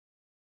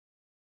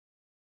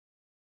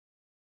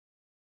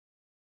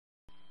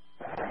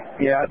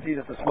Yeah, I see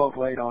that the smoke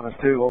laid on us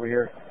too over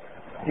here.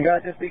 You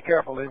guys just be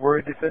careful. We're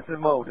in defensive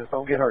mode. Just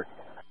don't get hurt.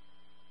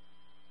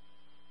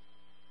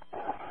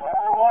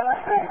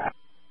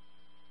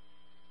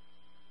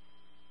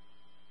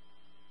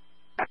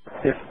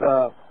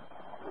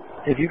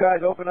 If you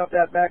guys open up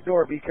that back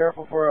door, be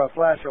careful for a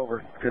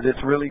flashover because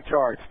it's really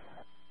charged.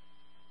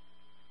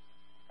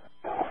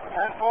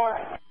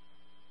 10-4.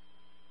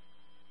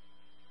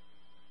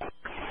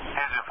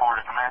 Engine 4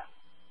 to command.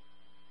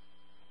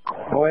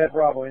 Go ahead,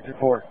 Bravo, engine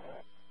 4.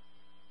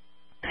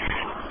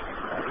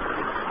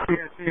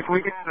 Yeah, see, if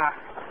we get a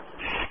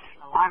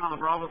line on the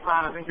Bravo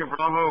side, I think your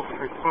Bravo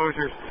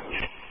exposure's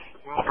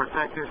well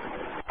protected.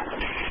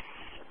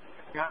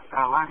 Got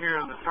a line here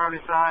on the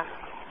Charlie side.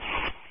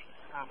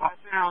 My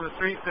center on the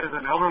street says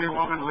an elderly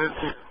woman lives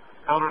here.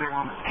 Elderly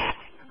woman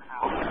in the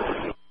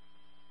house.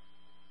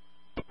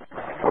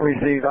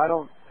 Received. I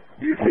don't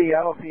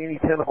see any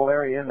tenable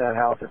area in that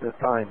house at this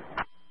time.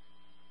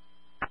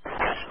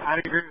 I'd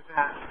agree with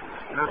that.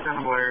 No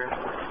tenable area.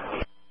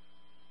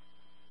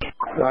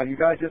 You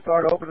guys just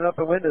start opening up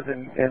the windows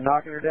and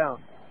knocking her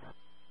down.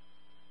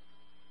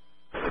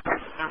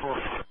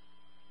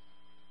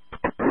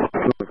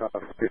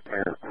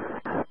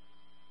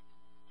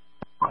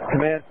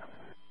 Command.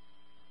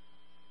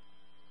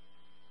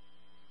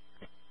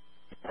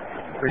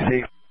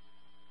 Receive.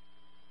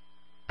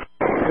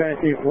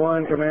 Chief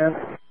 1, command.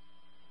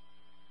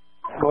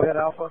 Go ahead,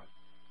 Alpha.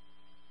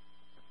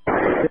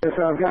 Yes,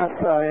 I've got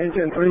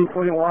engine 3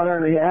 putting water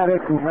in the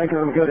attic and making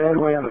some good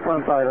headway on the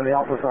front side on the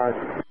Alpha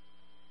side.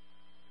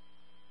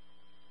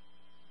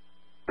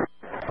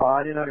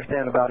 I didn't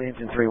understand about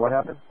engine 3. What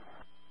happened?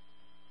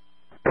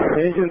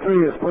 Engine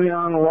 3 is putting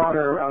on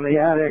water on the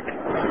attic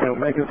and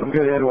making some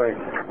good headway.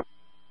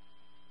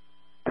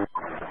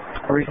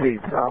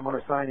 Received. I'm going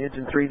to assign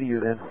engine 3 to you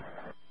then.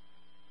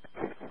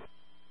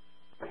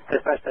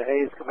 Dispatch to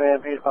Hayes,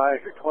 command, be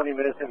advised, you're 20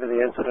 minutes into the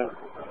incident.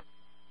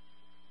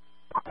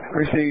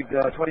 Received.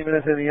 20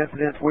 minutes into the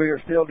incident. We are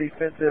still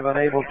defensive,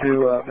 unable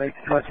to make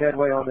much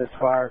headway on this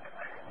fire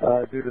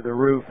due to the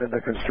roof and the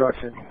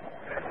construction.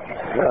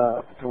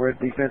 So we're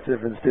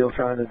defensive and still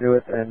trying to do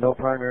it, and no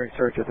primary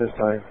search at this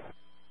time.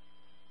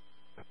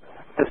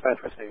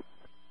 Dispatch received.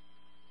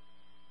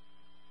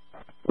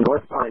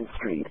 North Pine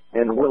Street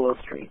and Willow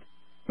Street.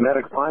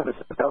 Medic 5 is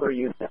other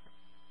unit.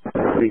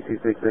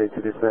 BC-68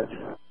 to dispatch.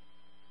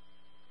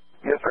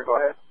 Yes, sir, go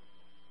ahead.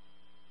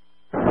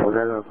 Was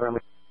that a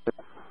friendly?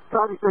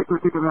 Charlie sector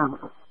to command.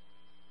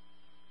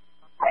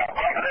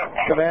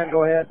 Command,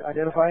 go ahead.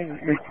 Identifying.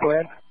 Go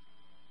ahead.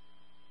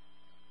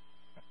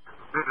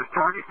 This is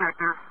Charlie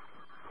sector,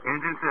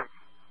 engine 6.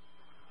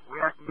 We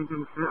have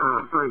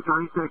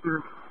Charlie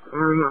sector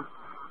area,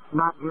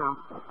 not Jim.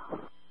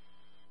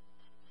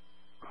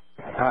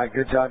 All right,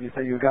 good job. You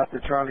say you got the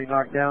Charlie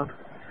knocked down.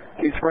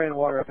 Keep spraying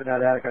water up in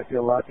that attic. I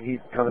feel lots of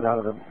heat coming out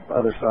of the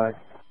other side.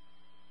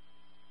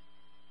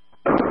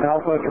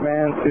 Alpha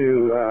command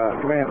to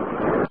command.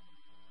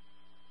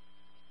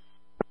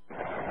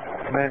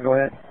 Command, go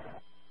ahead.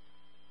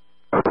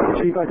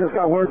 Chief, I just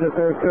got word that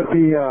there could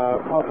be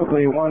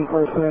possibly one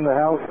person in the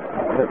house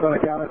that's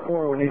unaccounted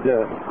for. We need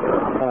to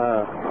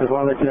just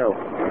want to let you know.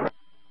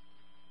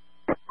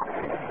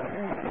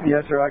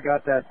 Yes, sir. I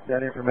got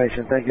that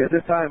information. Thank you. At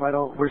this time,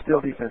 we're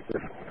still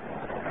defensive.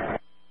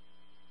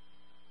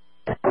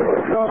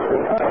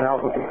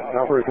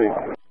 Alpha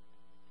received.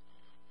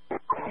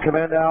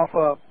 Command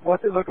Alpha,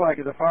 what's it look like?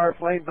 Is the fire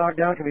flames knocked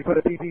down? Can we put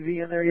a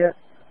PPV in there yet?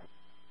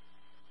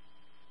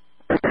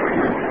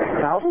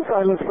 Alpha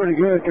side looks pretty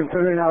good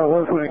considering how it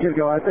was when it did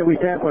go. I think we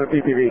can put a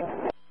PPV.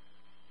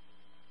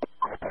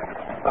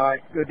 All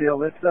right, good deal.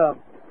 Let's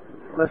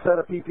set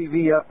a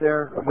PPV up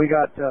there. We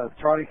got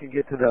Charlie can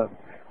get to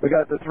we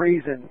got the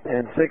 3s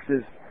and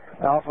 6s.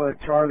 Alpha,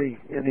 Charlie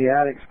in the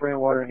attic spraying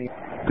water, and he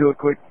do a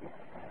quick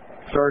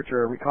search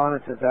or a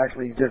reconnaissance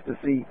actually just to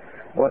see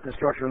what the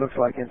structure looks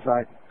like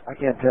inside. I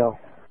can't tell.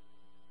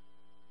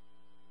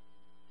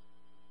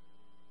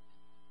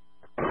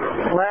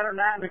 Ladder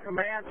 9 to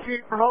command.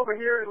 Chief, from over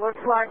here, it looks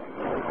like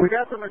we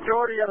got the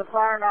majority of the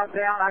fire knocked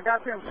down. I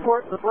got them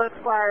squirting the blitz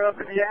fire up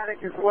in the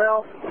attic as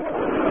well.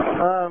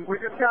 We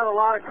just got a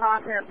lot of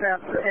contents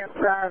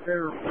inside.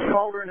 They're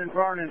smoldering and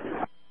burning.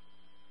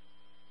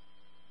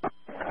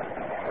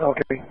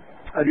 Okay.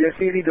 Do you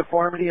see any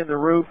deformity in the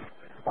roof?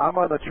 I'm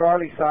on the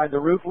Charlie side. The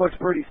roof looks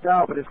pretty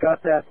stout, but it's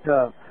got that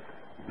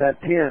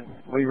tin.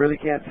 We really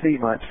can't see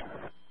much.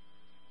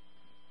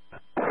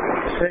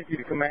 Thank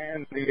you,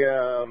 Command.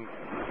 The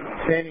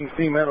standing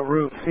seam metal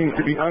roof seems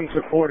to be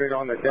unsupported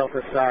on the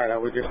Delta side. I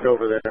was just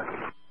over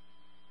there.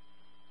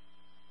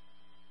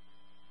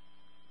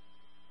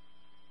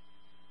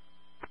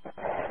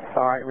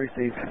 All right,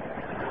 received.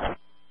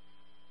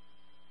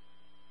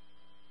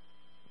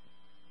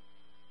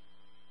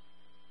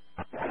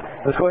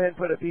 Let's go ahead and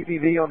put a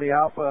PPV on the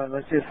Alpha, and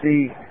let's just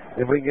see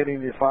if we can get any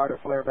of the fire to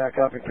flare back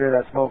up and clear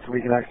that smoke so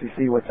we can actually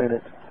see what's in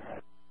it.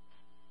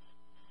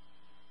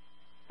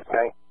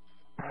 Okay.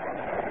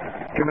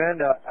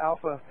 Command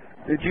Alpha,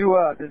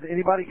 does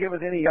anybody give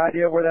us any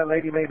idea where that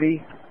lady may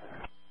be?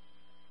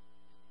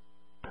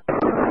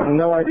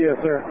 No idea,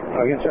 sir.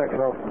 I can check,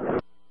 bro.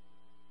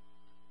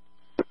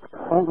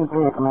 Engine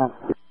 3, command.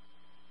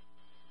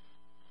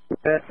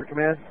 Bed for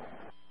command.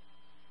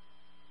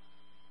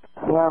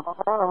 Yeah,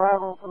 upon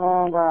arrival,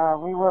 command,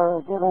 we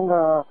were given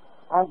the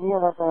idea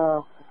that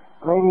the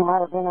lady might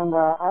have been in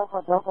the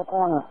Alpha Delta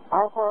corner.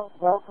 Alpha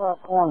Delta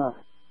corner.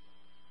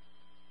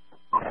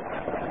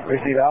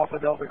 Receive Alpha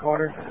Delta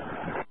corner.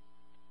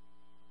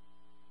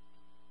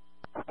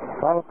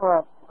 That is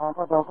correct.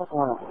 Alpha Delta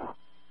corner.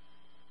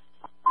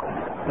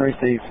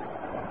 Received.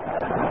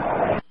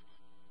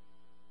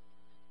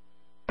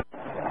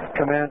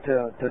 Command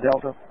to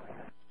Delta.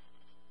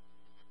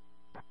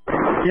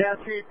 Yeah,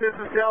 Chief, this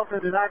is Delta.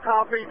 Did I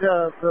copy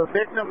the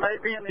victim may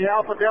be in the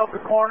Alpha Delta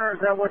corner? Is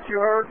that what you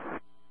heard?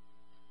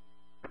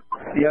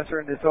 Yes, sir,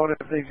 and it's on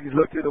if you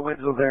look through the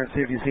windows there and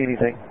see if you see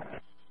anything.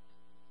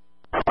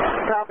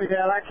 Copy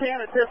that. I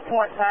can't at this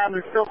point in time.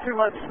 There's still too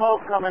much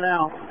smoke coming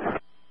out.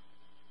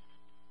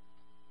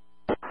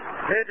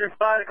 Engine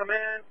 5 to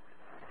command.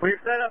 We've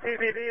set up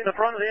PPV in the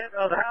front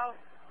of the house.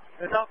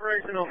 It's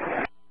operational.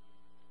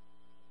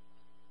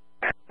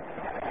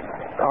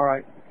 All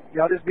right.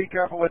 Y'all just be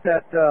careful with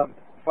that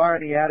fire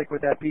in the attic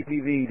with that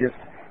PPV. Just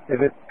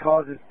if it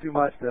causes too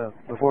much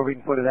before we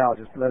can put it out,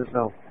 just let us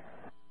know.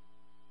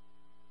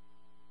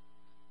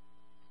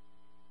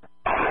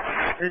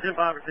 Engine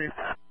 5 received.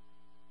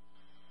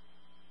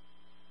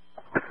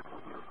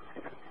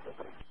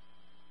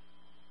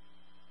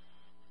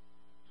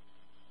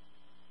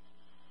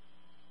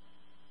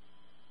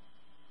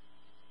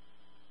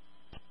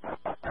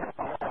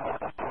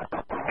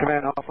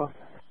 Command Alpha.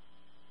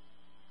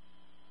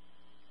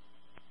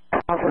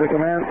 Alpha to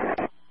command.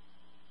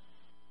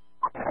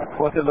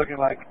 What's it looking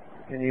like?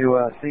 Can you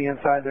see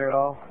inside there at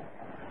all?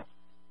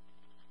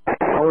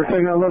 We're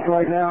taking a look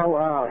right now.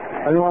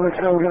 I just want to let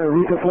you know we're going to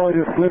redeploy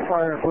this split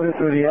fire and put it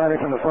through the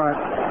attic in the front.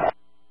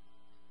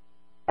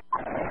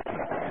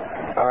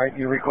 All right,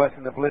 you're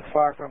requesting the blitz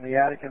fire from the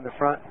attic in the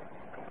front?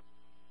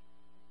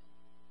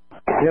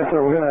 Yes,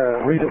 sir. We're going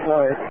to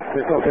redeploy it. If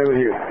it's okay with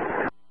you.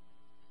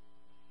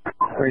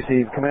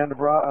 Receive. Command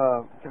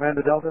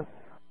to Delta?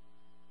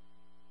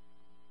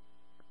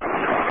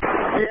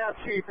 Yeah,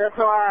 Chief, that's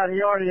all right.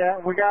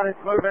 We got it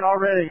moving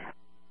already.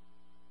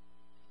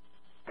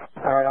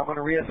 All right, I'm going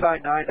to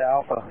reassign 9 to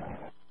Alpha.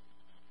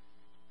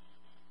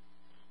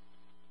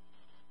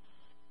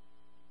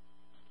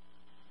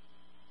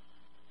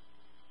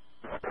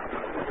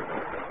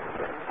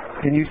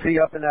 Can you see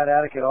up in that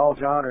attic at all,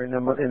 John, or in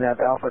that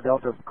Alpha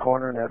Delta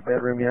corner in that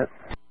bedroom yet?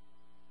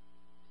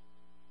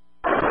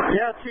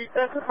 Yeah, Chief,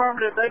 that's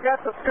affirmative. They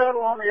got the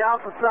scuttle on the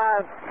Alpha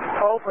side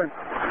open.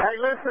 Hey,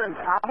 listen,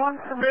 I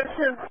want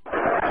permission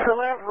to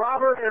let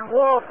Robert and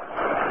Wolf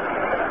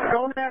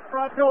go in that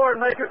front door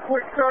and make a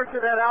quick search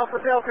of that Alpha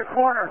Delta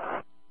corner.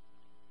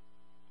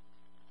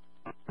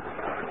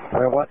 All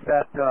right, what's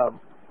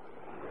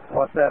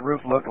that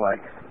roof look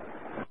like?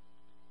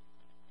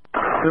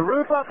 The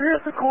roof up here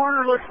at the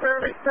corner looks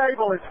fairly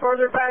stable. It's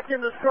further back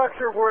in the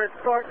structure where it's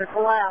starting to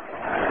collapse.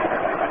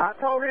 I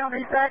told him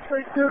he's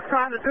actually still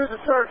trying to do the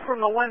search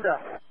from the window.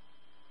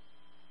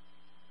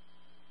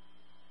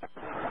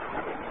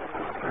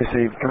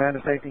 Receive. Command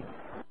to safety.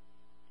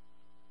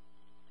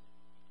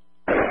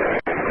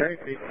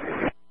 Safety.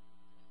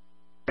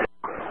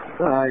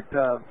 All right.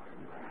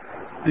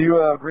 Do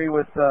you agree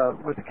with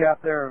the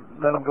cap there?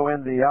 Let them go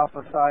in the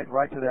Alpha side,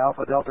 right to the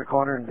Alpha Delta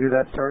corner, and do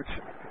that search.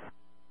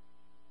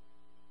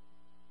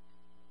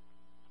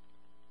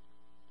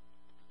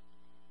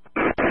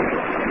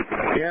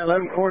 Yeah, let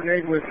them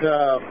coordinate with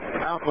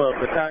Alpha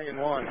Battalion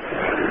 1.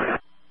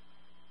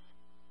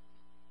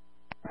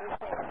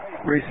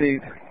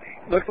 Received.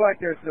 Looks like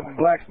there's some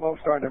black smoke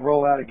starting to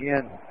roll out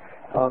again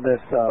on this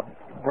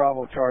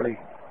Bravo Charlie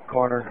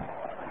corner.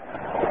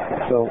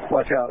 So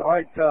watch out. All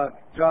right,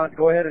 John,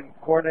 go ahead and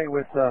coordinate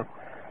with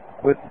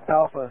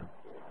Alpha.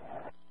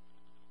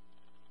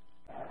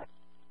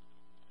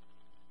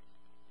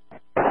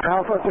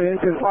 Alpha to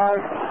engine 5.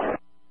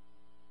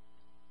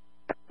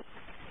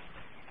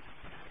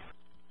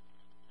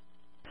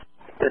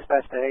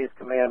 Dispatch to Hayes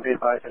Command, be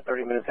advised at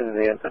 30 minutes into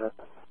the incident.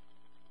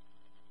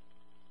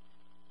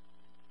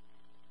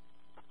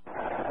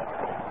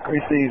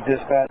 Received,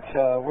 dispatch.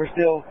 We're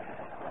still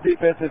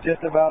defensive,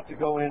 just about to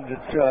go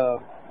into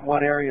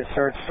one area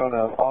search on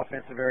an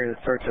offensive area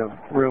to search a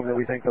room that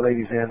we think the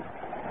lady's in.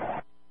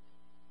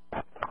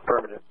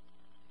 Affirmative.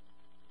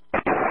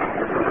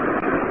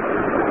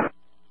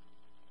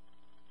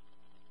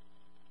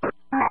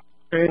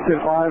 Engine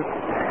 5.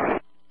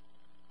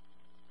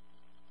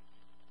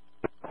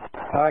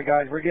 All right,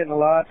 guys, we're getting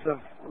lots of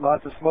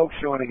smoke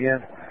showing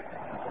again.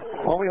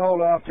 Why don't we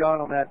hold off, John,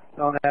 on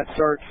that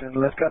search, and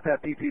let's cut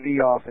that PPV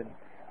off and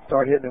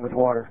start hitting it with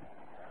water.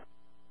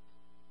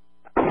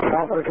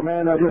 Alpha to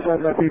command, I just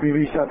had that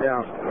PPV shut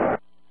down.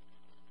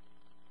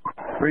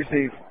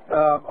 Receive.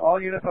 All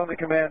units on the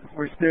command,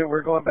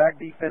 we're going back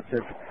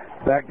defensive.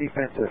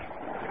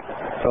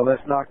 So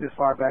let's knock this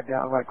fire back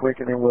down right quick,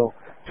 and then we'll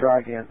try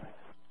again.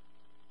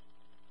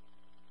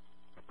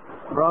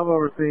 Bravo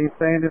received,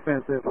 staying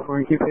defensive. We're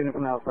going to keep hitting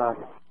from outside.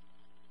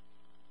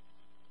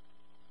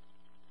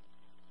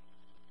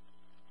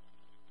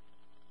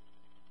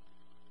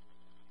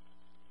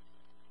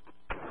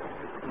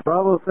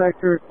 Bravo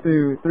sector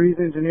to 3's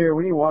engineer.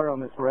 We need water on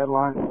this red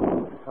line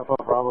up on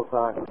Bravo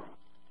side.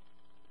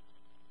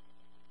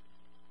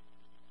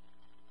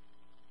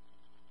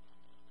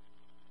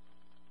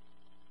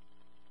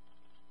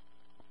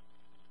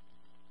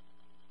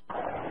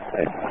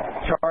 Hey,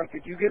 Charlie,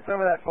 could you get some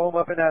of that foam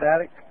up in that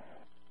attic?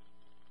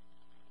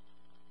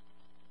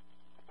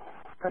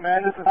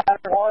 Command, this is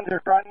Ladder 1. They're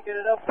trying to get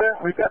it up there.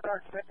 We've got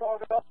our check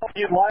log up. If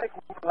you'd like,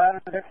 we'll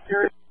ladder the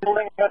exterior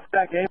building, cut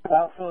that gate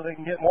out so they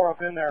can get more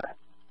up in there.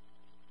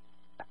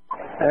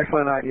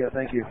 Excellent idea.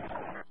 Thank you.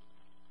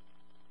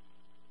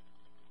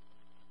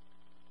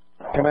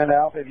 Command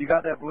Alpha, have you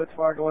got that blitz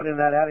fire going in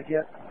that attic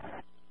yet?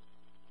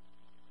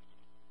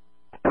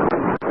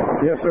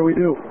 Yes, sir, we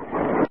do.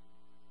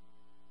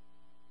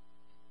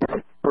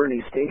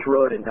 Bernie Stage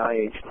Road and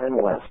IH-10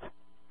 West.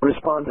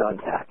 Respond on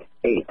TAC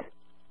 8,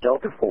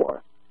 Delta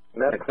 4,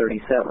 Medic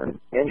 37,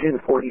 Engine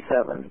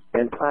 47,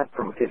 and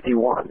Platform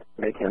 51.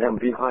 Make an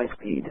MV high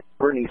speed.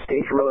 Bernie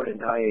Stage Road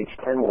and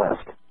IH-10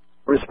 West.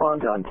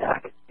 Respond on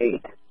TAC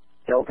 8,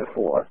 Delta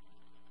 4.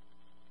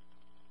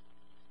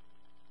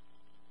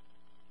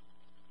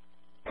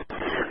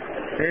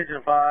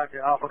 Engine 5 to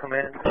Alpha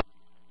Command.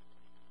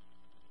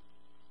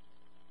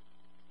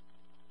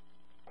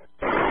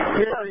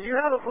 Yeah, do you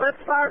have a blitz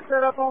fire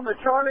set up on the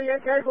Charlie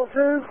cable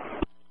too?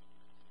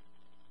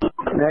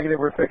 Negative.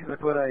 We're fixing to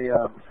put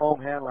a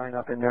foam hand line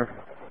up in there.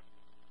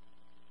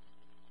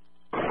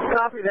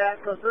 Copy that,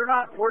 because we're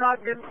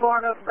not getting far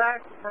enough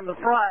back from the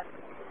front.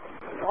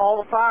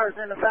 All the fire's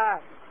in the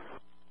back.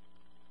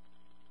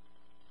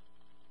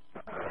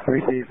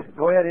 Received.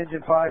 Go ahead,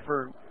 Engine 5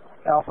 for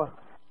Alpha.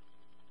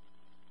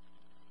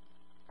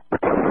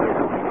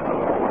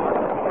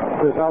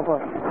 This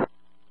Alpha.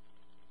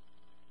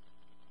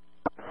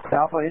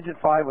 Alpha, Engine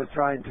 5 was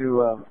trying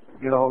to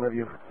get a hold of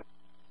you.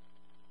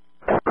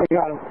 I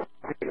got him.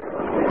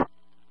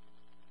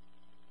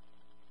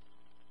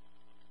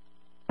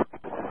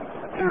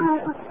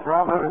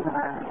 Bravo.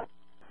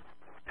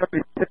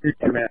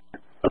 Command.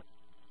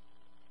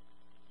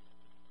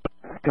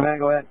 Command,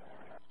 go ahead.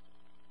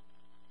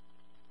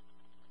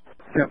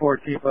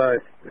 10-4, Chief.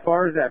 As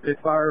far as that blitz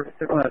fire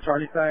on the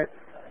Charlie side,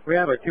 we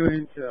have a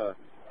 2-inch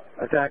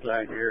attack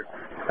line here.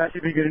 That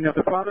should be good enough.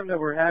 The problem that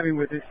we're having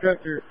with this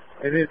structure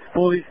is it's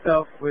fully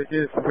stuffed with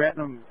just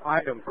random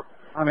items.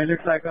 I mean, it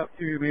looks like up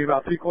to maybe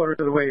about 3/4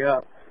 of the way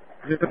up.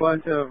 Just a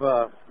bunch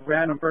of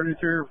random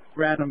furniture,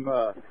 random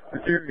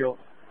material.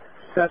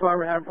 That's why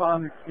we're having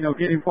problems,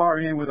 getting far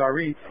in with our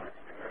reach.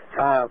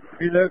 If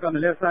you look on the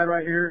left side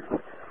right here,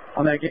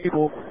 on that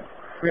gable,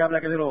 we have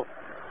like a little,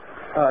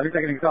 looks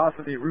like an exhaust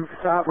for the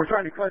rooftop. We're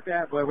trying to cut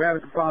that, but we're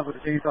having some problems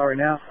with the chainsaw right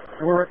now,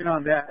 and we're working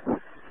on that.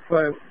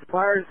 But as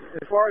far as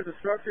the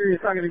structure,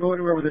 it's not going to go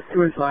anywhere with this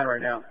 2-inch line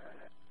right now.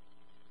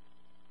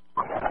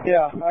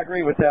 Yeah, I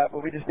agree with that,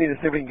 but we just need to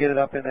see if we can get it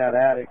up in that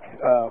attic.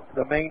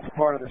 The main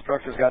part of the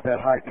structure's got that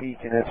high peak,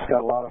 and it's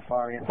got a lot of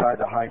fire inside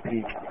the high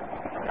peak.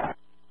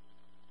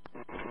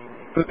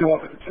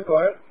 5152, go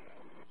ahead.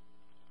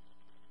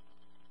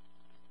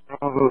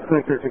 Bravo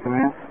sector to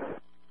command.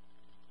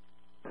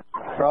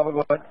 Bravo,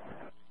 go ahead.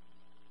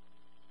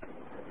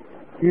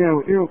 Yeah,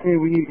 if you're okay,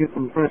 we need to get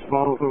some fresh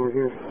bottles over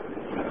here.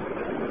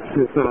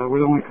 Just, we're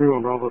the only crew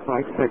on Bravo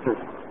sector.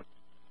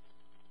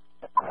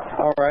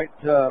 All right.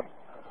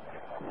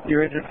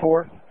 Your Engine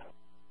 4?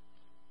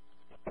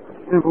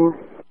 10-4. All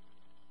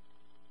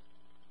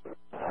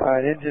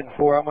right, Engine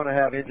 4, I'm going to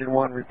have Engine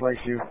 1 replace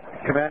you.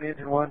 Command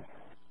Engine 1.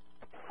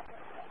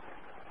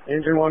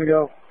 Engine 1,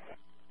 go.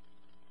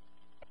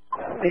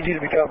 Need you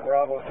to become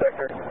Bravo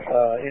sector.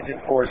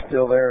 Engine 4 is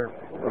still there.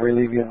 You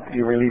relieve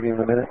you in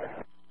a minute.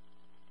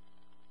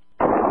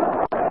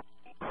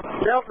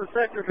 Delta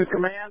sector to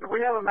command.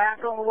 We have a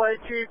Mac on the way,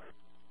 Chief.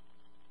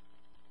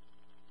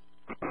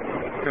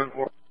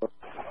 10-4.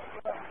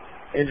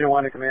 Engine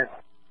 1 to command.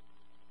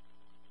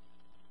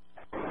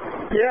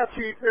 Yeah,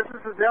 Chief, this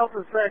is the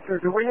Delta sector.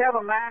 Do we have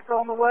a Mac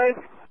on the way?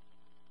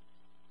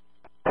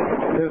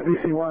 This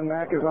BC-1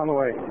 Mac is on the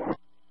way.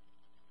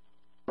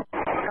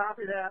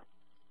 Copy that.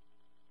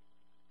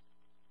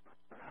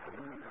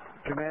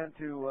 Command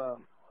to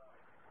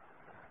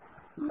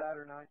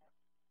Ladder 9.